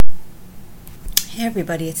Hey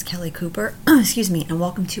everybody, it's Kelly Cooper, excuse me, and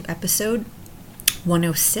welcome to episode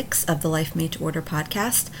 106 of the Life Made to Order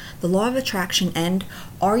podcast, The Law of Attraction, and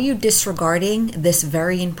are you disregarding this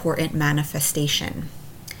very important manifestation?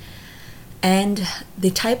 And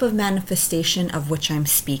the type of manifestation of which I'm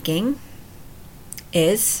speaking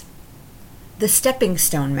is the stepping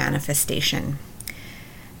stone manifestation.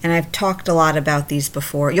 And I've talked a lot about these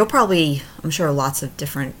before. I'm sure lots of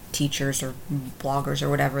different teachers or bloggers or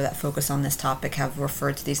whatever that focus on this topic have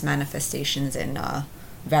referred to these manifestations in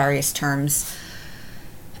various terms.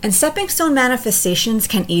 And stepping stone manifestations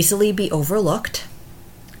can easily be overlooked.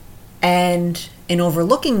 And in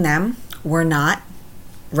overlooking them, we're not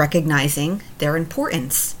recognizing their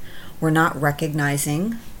importance. We're not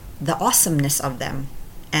recognizing the awesomeness of them.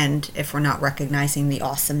 And if we're not recognizing the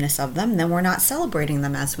awesomeness of them, then we're not celebrating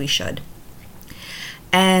them as we should.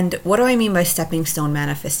 And what do I mean by stepping stone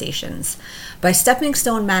manifestations? By stepping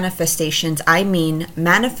stone manifestations, I mean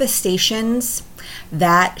manifestations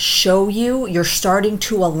that show you're starting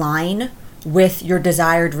to align with your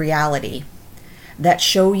desired reality, that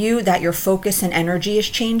show you that your focus and energy is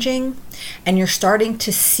changing, and you're starting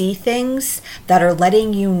to see things that are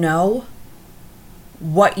letting you know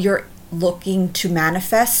what you're looking to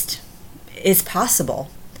manifest is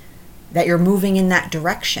possible, that you're moving in that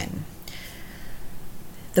direction.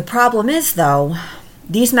 The problem is, though,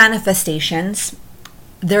 these manifestations,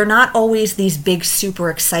 they're not always these big, super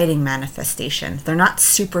exciting manifestations. They're not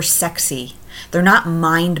super sexy. They're not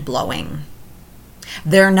mind-blowing.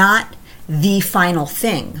 They're not the final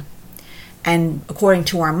thing. And according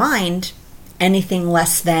to our mind, anything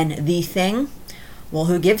less than the thing, well,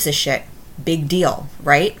 who gives a shit? Big deal,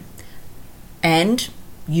 right? And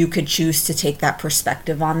you could choose to take that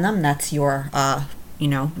perspective on them. That's your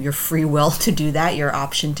free will to do that, your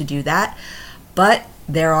option to do that. But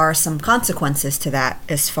there are some consequences to that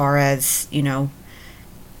as far as,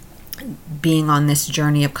 being on this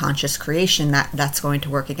journey of conscious creation, that's going to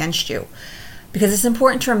work against you. Because it's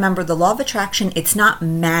important to remember the law of attraction, it's not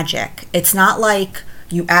magic. It's not like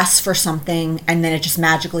you ask for something and then it just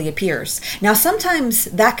magically appears. Now, sometimes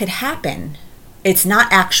that could happen. It's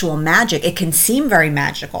not actual magic. It can seem very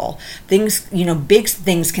magical. Things, big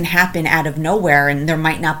things can happen out of nowhere and there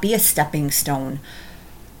might not be a stepping stone.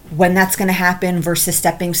 When that's going to happen versus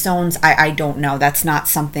stepping stones, I don't know. That's not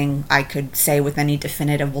something I could say with any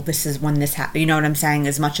definitive, well, this is when this happened. You know what I'm saying?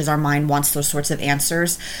 As much as our mind wants those sorts of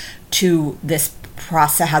answers to this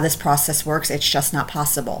process, how this process works, it's just not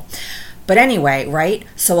possible. But anyway, right?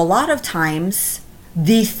 So a lot of times,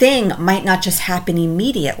 the thing might not just happen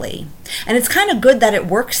immediately. And it's kind of good that it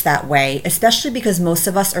works that way, especially because most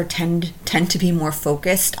of us tend to be more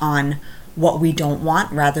focused on what we don't want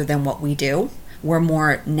rather than what we do. We're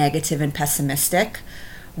more negative and pessimistic.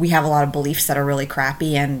 We have a lot of beliefs that are really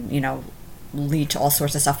crappy and, lead to all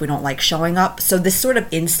sorts of stuff we don't like showing up. So this sort of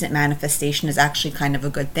instant manifestation is actually kind of a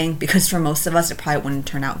good thing because for most of us, it probably wouldn't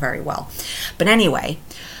turn out very well. But anyway,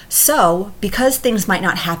 so because things might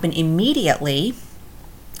not happen immediately,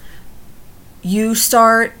 you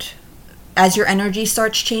start, as your energy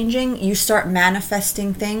starts changing, you start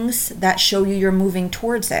manifesting things that show you're moving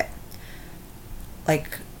towards it.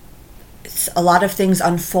 Like a lot of things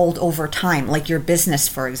unfold over time, like your business,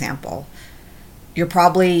 for example. You're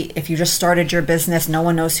probably, if you just started your business, no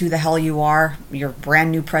one knows who the hell you are, you're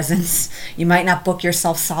brand new presence. You might not book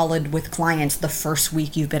yourself solid with clients the first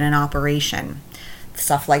week you've been in operation.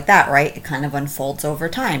 Stuff like that, right? It kind of unfolds over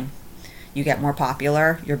time. You get more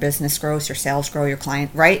popular, your business grows, your sales grow, your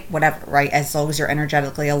client, right? Whatever, right? As long as you're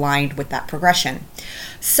energetically aligned with that progression.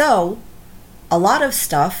 So a lot of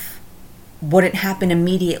stuff wouldn't happen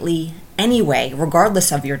immediately anyway,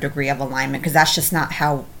 regardless of your degree of alignment, because that's just not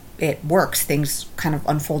how it works. Things kind of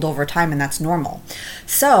unfold over time and that's normal.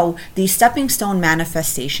 So these stepping stone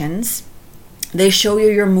manifestations, they show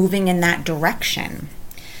you're moving in that direction.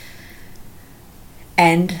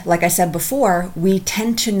 And like I said before, we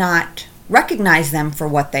tend to not recognize them for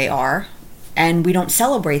what they are, and we don't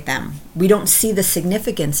celebrate them. We don't see the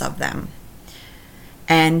significance of them.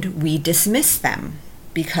 And we dismiss them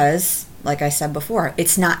because, like I said before,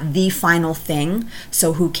 it's not the final thing,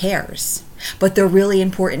 so who cares? But they're really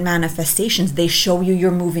important manifestations. They show you're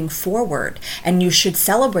moving forward, and you should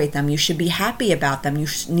celebrate them. You should be happy about them. You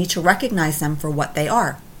need to recognize them for what they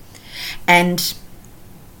are. And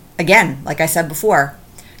again, like I said before,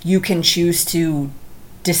 you can choose to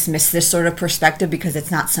dismiss this sort of perspective because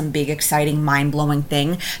it's not some big, exciting, mind-blowing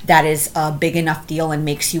thing that is a big enough deal and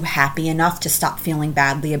makes you happy enough to stop feeling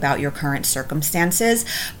badly about your current circumstances.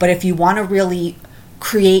 But if you want to really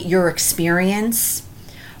create your experience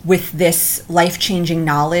with this life-changing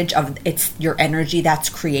knowledge of it's your energy that's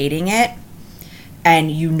creating it,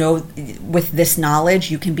 And you know, with this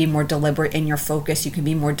knowledge, you can be more deliberate in your focus. You can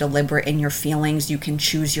be more deliberate in your feelings. You can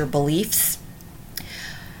choose your beliefs.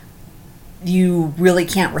 You really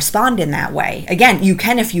can't respond in that way. Again, you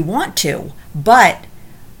can if you want to, but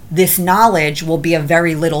this knowledge will be of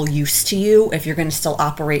very little use to you if you're going to still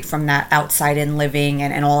operate from that outside in living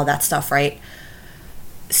and all of that stuff, right?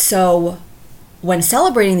 So when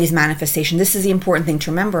celebrating these manifestations, this is the important thing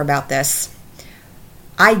to remember about this.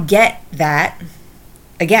 I get that.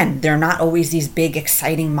 Again, they're not always these big,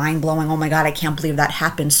 exciting, mind-blowing, oh my God, I can't believe that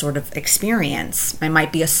happened sort of experience. It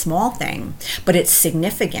might be a small thing, but it's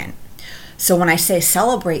significant. So when I say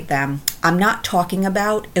celebrate them, I'm not talking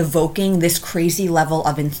about evoking this crazy level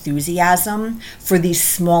of enthusiasm for these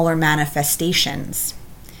smaller manifestations.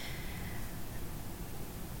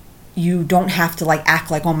 You don't have to act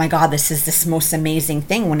like, oh my God, this is this most amazing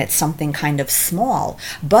thing when it's something kind of small.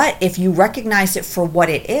 But if you recognize it for what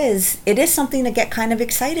it is something to get kind of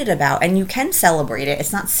excited about, and you can celebrate it.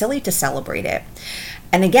 It's not silly to celebrate it.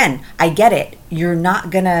 And again, I get it. You're not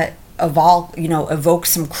going to evoke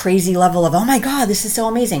some crazy level of, oh my God, this is so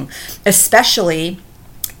amazing. Especially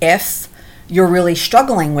if you're really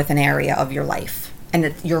struggling with an area of your life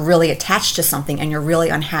and you're really attached to something and you're really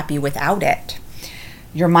unhappy without it.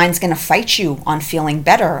 Your mind's going to fight you on feeling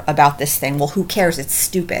better about this thing. Well, who cares? It's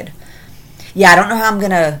stupid. Yeah, I don't know how I'm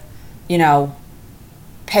going to,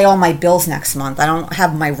 pay all my bills next month. I don't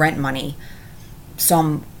have my rent money.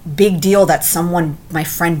 Some big deal that my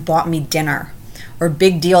friend bought me dinner. Or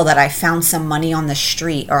big deal that I found some money on the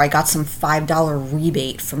street. Or I got some $5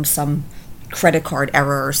 rebate from some credit card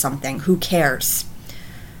error or something. Who cares?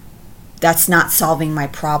 That's not solving my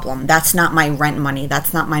problem. That's not my rent money.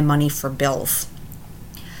 That's not my money for bills.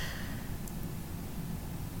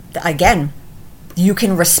 Again, you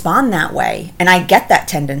can respond that way. And I get that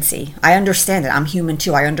tendency. I understand it. I'm human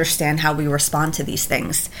too. I understand how we respond to these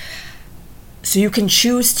things. So you can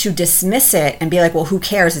choose to dismiss it and be like, well, who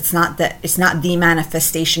cares? It's not the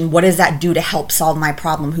manifestation. What does that do to help solve my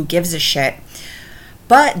problem? Who gives a shit?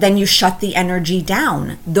 But then you shut the energy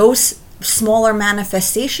down. Those smaller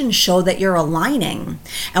manifestations show that you're aligning.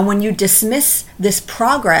 And when you dismiss this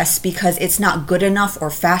progress because it's not good enough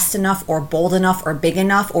or fast enough or bold enough or big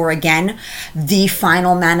enough, or again, the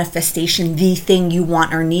final manifestation, the thing you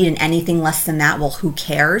want or need, and anything less than that, well, who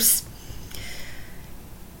cares?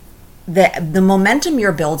 The momentum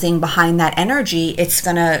you're building behind that energy, it's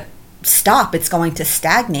going to stop. It's going to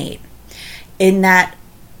stagnate. In that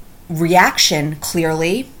reaction,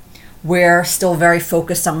 clearly, we're still very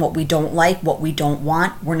focused on what we don't like, what we don't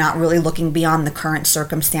want. We're not really looking beyond the current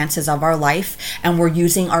circumstances of our life, and we're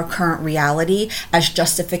using our current reality as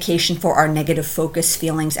justification for our negative focus,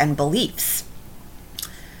 feelings, and beliefs.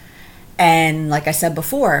 And like I said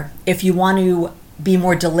before, if you want to be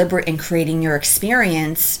more deliberate in creating your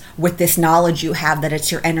experience with this knowledge you have that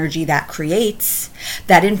it's your energy that creates,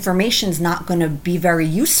 that information is not going to be very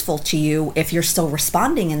useful to you if you're still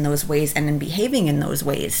responding in those ways and then behaving in those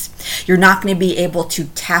ways. You're not going to be able to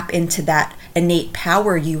tap into that innate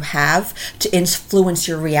power you have to influence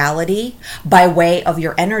your reality by way of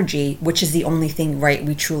your energy, which is the only thing, right,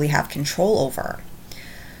 we truly have control over.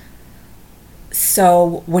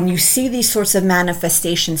 So when you see these sorts of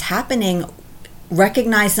manifestations happening,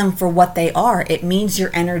 recognize them for what they are. It means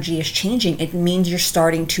your energy is changing. It means you're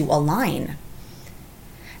starting to align.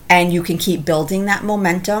 And you can keep building that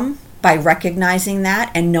momentum by recognizing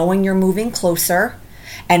that and knowing you're moving closer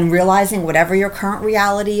and realizing whatever your current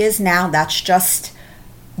reality is now, that's just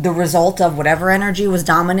the result of whatever energy was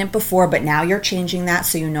dominant before, but now you're changing that,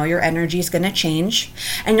 so you know your energy is going to change.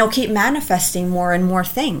 And you'll keep manifesting more and more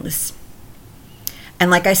things. And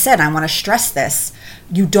like I said, I want to stress this.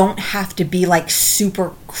 You don't have to be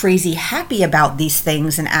super crazy happy about these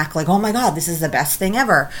things and act like, oh my God, this is the best thing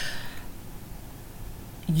ever.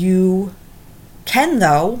 You can,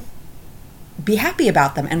 though, be happy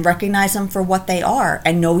about them and recognize them for what they are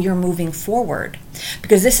and know you're moving forward.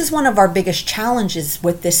 Because this is one of our biggest challenges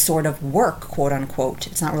with this sort of work, quote unquote.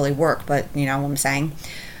 It's not really work, but you know what I'm saying,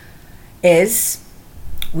 is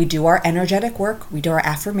we do our energetic work, we do our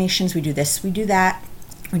affirmations, we do this, we do that.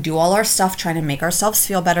 We do all our stuff trying to make ourselves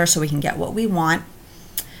feel better so we can get what we want.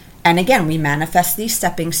 And again, we manifest these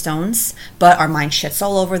stepping stones, but our mind shits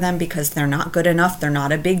all over them because they're not good enough. They're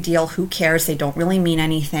not a big deal. Who cares? They don't really mean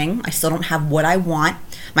anything. I still don't have what I want.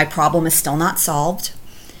 My problem is still not solved.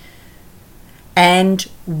 And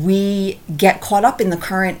we get caught up in the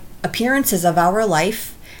current appearances of our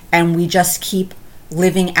life, and we just keep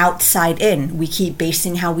living outside in. We keep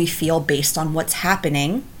basing how we feel based on what's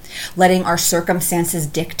happening, letting our circumstances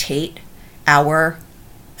dictate our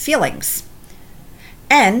feelings.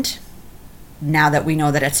 And now that we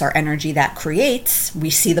know that it's our energy that creates, we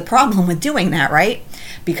see the problem with doing that, right?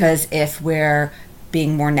 Because if we're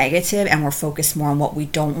being more negative and we're focused more on what we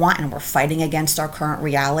don't want and we're fighting against our current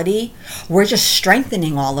reality, we're just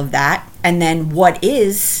strengthening all of that. And then what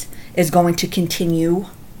is going to continue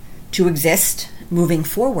to exist moving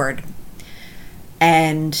forward.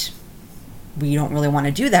 And we don't really want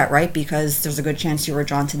to do that, right? Because there's a good chance you were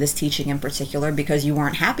drawn to this teaching in particular because you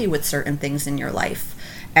weren't happy with certain things in your life.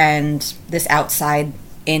 And this outside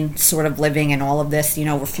in sort of living and all of this,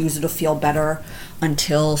 refusal to feel better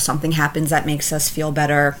until something happens that makes us feel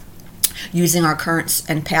better, using our current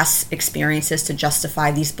and past experiences to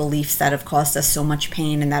justify these beliefs that have caused us so much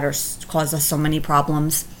pain and that are caused us so many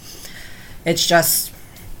problems. It's just,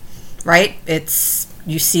 right?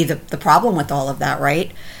 You see the problem with all of that,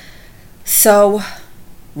 right? So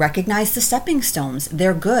recognize the stepping stones.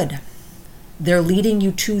 They're good. They're leading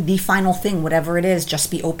you to the final thing, whatever it is.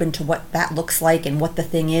 Just be open to what that looks like and what the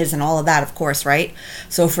thing is and all of that, of course, right?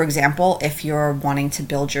 So for example, if you're wanting to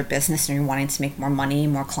build your business and you're wanting to make more money,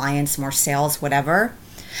 more clients, more sales, whatever,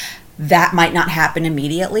 that might not happen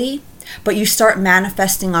immediately, but you start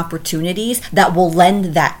manifesting opportunities that will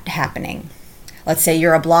lend that happening. Let's say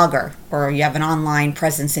you're a blogger or you have an online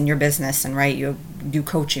presence in your business and, right, you do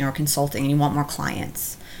coaching or consulting and you want more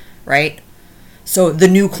clients, right? So the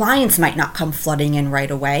new clients might not come flooding in right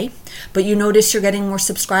away, but you notice you're getting more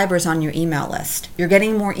subscribers on your email list. You're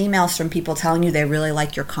getting more emails from people telling you they really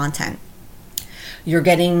like your content. You're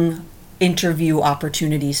getting interview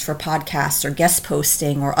opportunities for podcasts or guest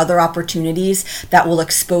posting or other opportunities that will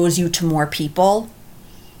expose you to more people.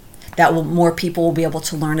 More people will be able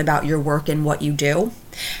to learn about your work and what you do.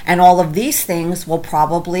 And all of these things will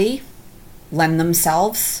probably lend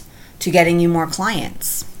themselves to getting you more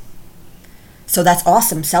clients. So that's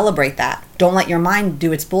awesome. Celebrate that. Don't let your mind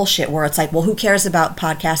do its bullshit where it's like, well, who cares about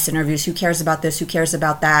podcast interviews? Who cares about this? Who cares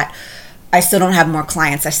about that? I still don't have more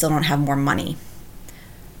clients. I still don't have more money.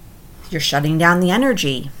 You're shutting down the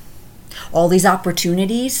energy. All these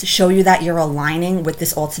opportunities show you that you're aligning with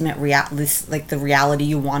this ultimate like the reality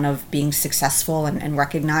you want of being successful and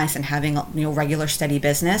recognized and having regular steady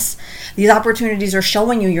business. These opportunities are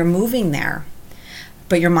showing you you're moving there.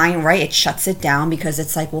 But your mind, right, it shuts it down because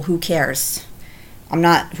it's like, well, who cares?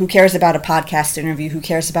 Who cares about a podcast interview? Who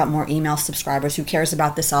cares about more email subscribers? Who cares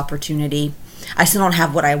about this opportunity? I still don't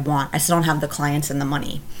have what I want. I still don't have the clients and the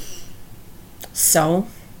money. So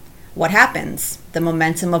what happens? The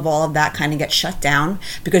momentum of all of that kind of gets shut down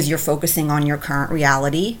because you're focusing on your current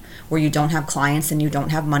reality where you don't have clients and you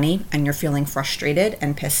don't have money and you're feeling frustrated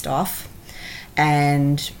and pissed off.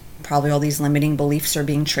 And probably all these limiting beliefs are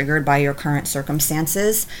being triggered by your current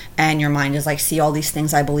circumstances, and your mind is like, see, all these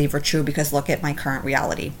things I believe are true because look at my current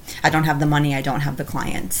reality. I don't have the money, I don't have the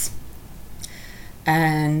clients.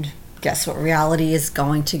 And guess what reality is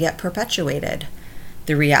going to get perpetuated?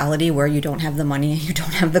 The reality where you don't have the money, you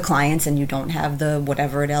don't have the clients, and you don't have the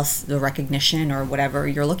whatever else, the recognition or whatever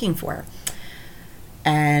you're looking for.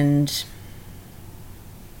 And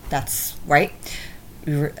that's right.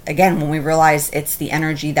 Again, when we realize it's the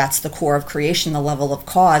energy that's the core of creation, the level of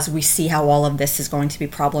cause, we see how all of this is going to be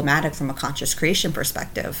problematic from a conscious creation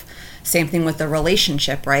perspective. Same thing with the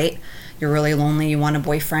relationship, right? You're really lonely, you want a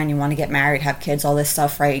boyfriend, you want to get married, have kids, all this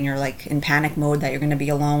stuff, right? And you're like in panic mode that you're going to be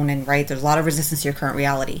alone, and right, there's a lot of resistance to your current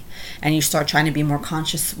reality. And you start trying to be more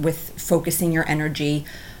conscious with focusing your energy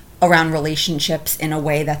around relationships in a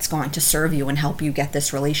way that's going to serve you and help you get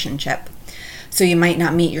this relationship. So you might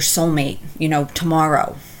not meet your soulmate,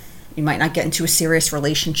 tomorrow. You might not get into a serious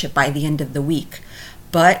relationship by the end of the week.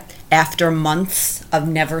 But after months of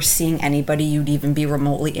never seeing anybody you'd even be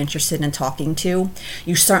remotely interested in talking to,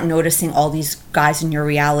 you start noticing all these guys in your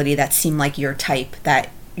reality that seem like your type,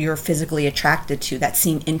 that you're physically attracted to, that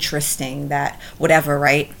seem interesting, that whatever,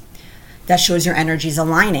 right? That shows your energy's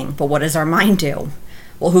aligning. But what does our mind do?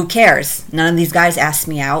 Well, who cares? None of these guys asked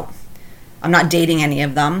me out. I'm not dating any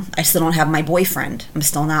of them. I still don't have my boyfriend. I'm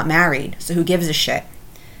still not married. So who gives a shit?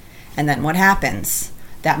 And then what happens?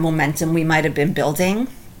 That momentum we might have been building,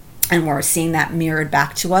 and we're seeing that mirrored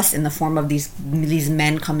back to us in the form of these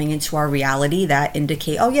men coming into our reality that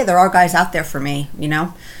indicate, oh yeah, there are guys out there for me,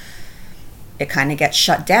 It kind of gets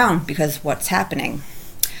shut down because what's happening?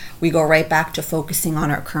 We go right back to focusing on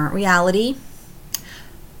our current reality,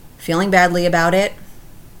 feeling badly about it,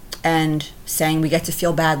 and saying we get to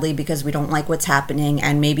feel badly because we don't like what's happening,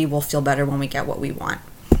 and maybe we'll feel better when we get what we want.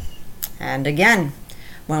 And again,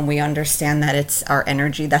 when we understand that it's our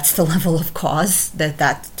energy, that's the level of cause,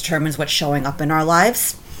 that determines what's showing up in our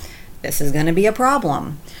lives, this is going to be a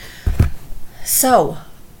problem. So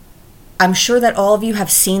I'm sure that all of you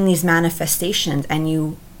have seen these manifestations, and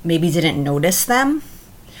you maybe didn't notice them.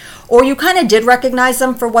 Or you kind of did recognize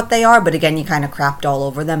them for what they are, but again, you kind of crapped all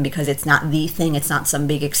over them because it's not the thing. It's not some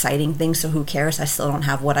big exciting thing, so who cares? I still don't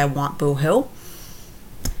have what I want, boo-hoo.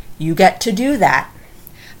 You get to do that.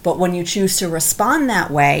 But when you choose to respond that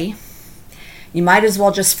way, you might as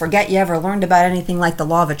well just forget you ever learned about anything like the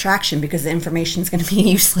law of attraction, because the information is going to be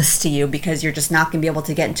useless to you, because you're just not going to be able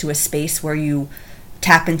to get into a space where you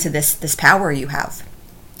tap into this power you have.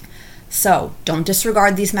 So don't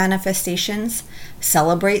disregard these manifestations,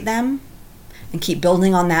 celebrate them, and keep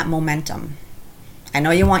building on that momentum. I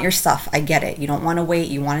know you want your stuff. I get it. You don't want to wait.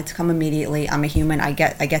 You want it to come immediately. I'm a human. I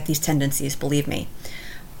get these tendencies, believe me.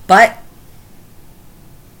 But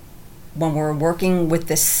when we're working with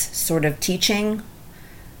this sort of teaching,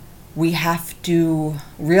 we have to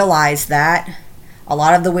realize that a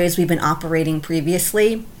lot of the ways we've been operating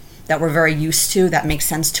previously that we're very used to, that make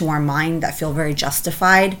sense to our mind, that feel very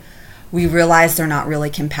justified, we realize they're not really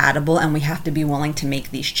compatible, and we have to be willing to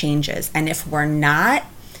make these changes. And if we're not,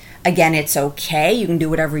 again, it's okay. You can do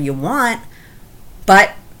whatever you want,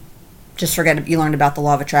 but just forget you learned about the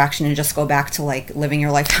law of attraction and just go back to like living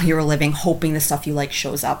your life how you were living, hoping the stuff you like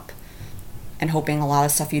shows up, and hoping a lot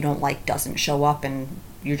of stuff you don't like doesn't show up and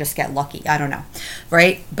you just get lucky. I don't know,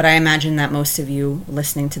 right? But I imagine that most of you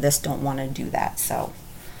listening to this don't want to do that. So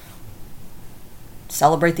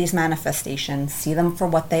celebrate these manifestations, see them for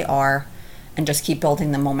what they are, and just keep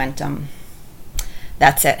building the momentum.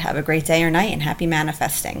 That's it. Have a great day or night, and happy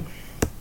manifesting.